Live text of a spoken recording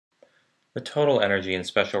The total energy in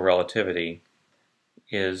special relativity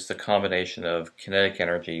is the combination of kinetic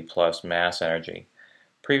energy plus mass energy.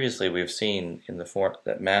 Previously, we've seen in the form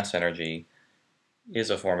that mass energy is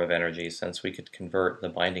a form of energy since we could convert the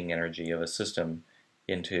binding energy of a system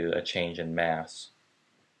into a change in mass.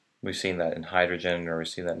 We've seen that in hydrogen, or we've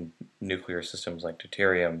seen that in nuclear systems like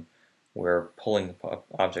deuterium, where pulling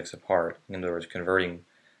objects apart, in other words, converting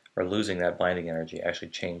or losing that binding energy, actually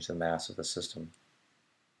changed the mass of the system.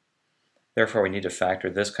 Therefore, we need to factor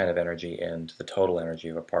this kind of energy into the total energy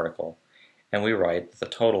of a particle. And we write that the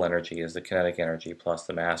total energy is the kinetic energy plus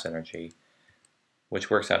the mass energy, which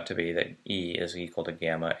works out to be that E is equal to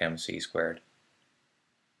gamma mc squared.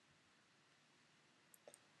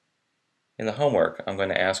 In the homework, I'm going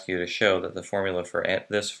to ask you to show that the formula for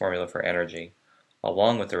this formula for energy,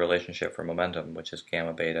 along with the relationship for momentum, which is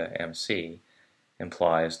gamma beta mc,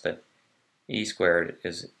 implies that E squared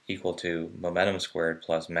is equal to momentum squared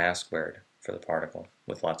plus mass squared for the particle,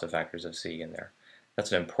 with lots of factors of c in there.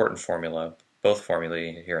 That's an important formula. Both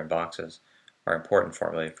formulae here in boxes are important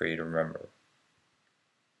formulae for you to remember.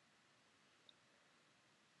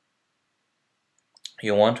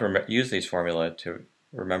 You'll want to use these formulae to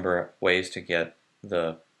remember ways to get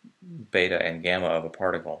the beta and gamma of a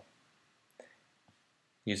particle.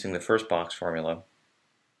 Using the first box formula,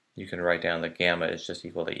 you can write down that gamma is just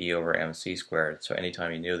equal to E over mc squared. So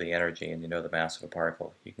anytime you know the energy and you know the mass of a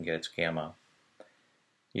particle, you can get its gamma.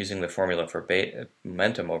 Using the formula for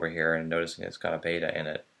momentum over here and noticing it's got a beta in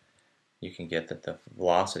it, you can get that the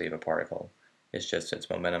velocity of a particle is just its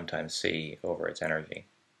momentum times c over its energy.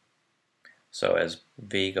 So as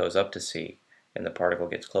v goes up to c and the particle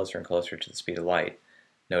gets closer and closer to the speed of light,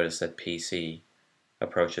 notice that pc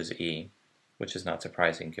approaches e, which is not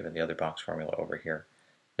surprising given the other box formula over here,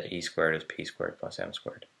 that E squared is p squared plus m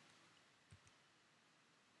squared.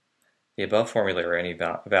 The above formula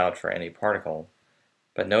are valid for any particle,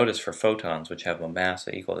 but notice for photons which have a mass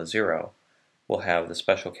equal to 0, we'll have the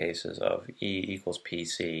special cases of E equals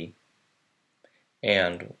pc,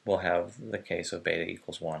 and we'll have the case of beta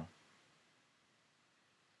equals 1.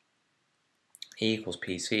 E equals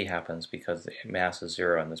pc happens because the mass is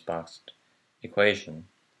 0 in this boxed equation,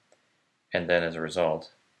 and then as a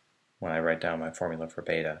result, when I write down my formula for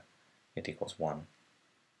beta, it equals 1.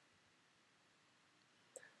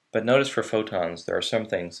 But notice for photons there are some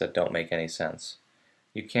things that don't make any sense.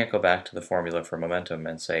 You can't go back to the formula for momentum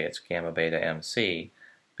and say it's gamma beta mc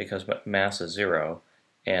because mass is 0,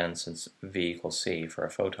 and since v equals c for a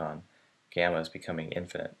photon, gamma is becoming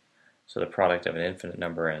infinite. So the product of an infinite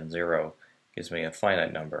number and 0 gives me a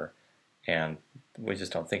finite number, and we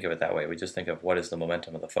just don't think of it that way. We just think of what is the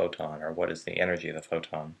momentum of the photon, or what is the energy of the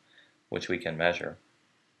photon, which we can measure,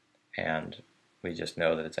 and we just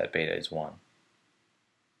know that it's at beta is 1.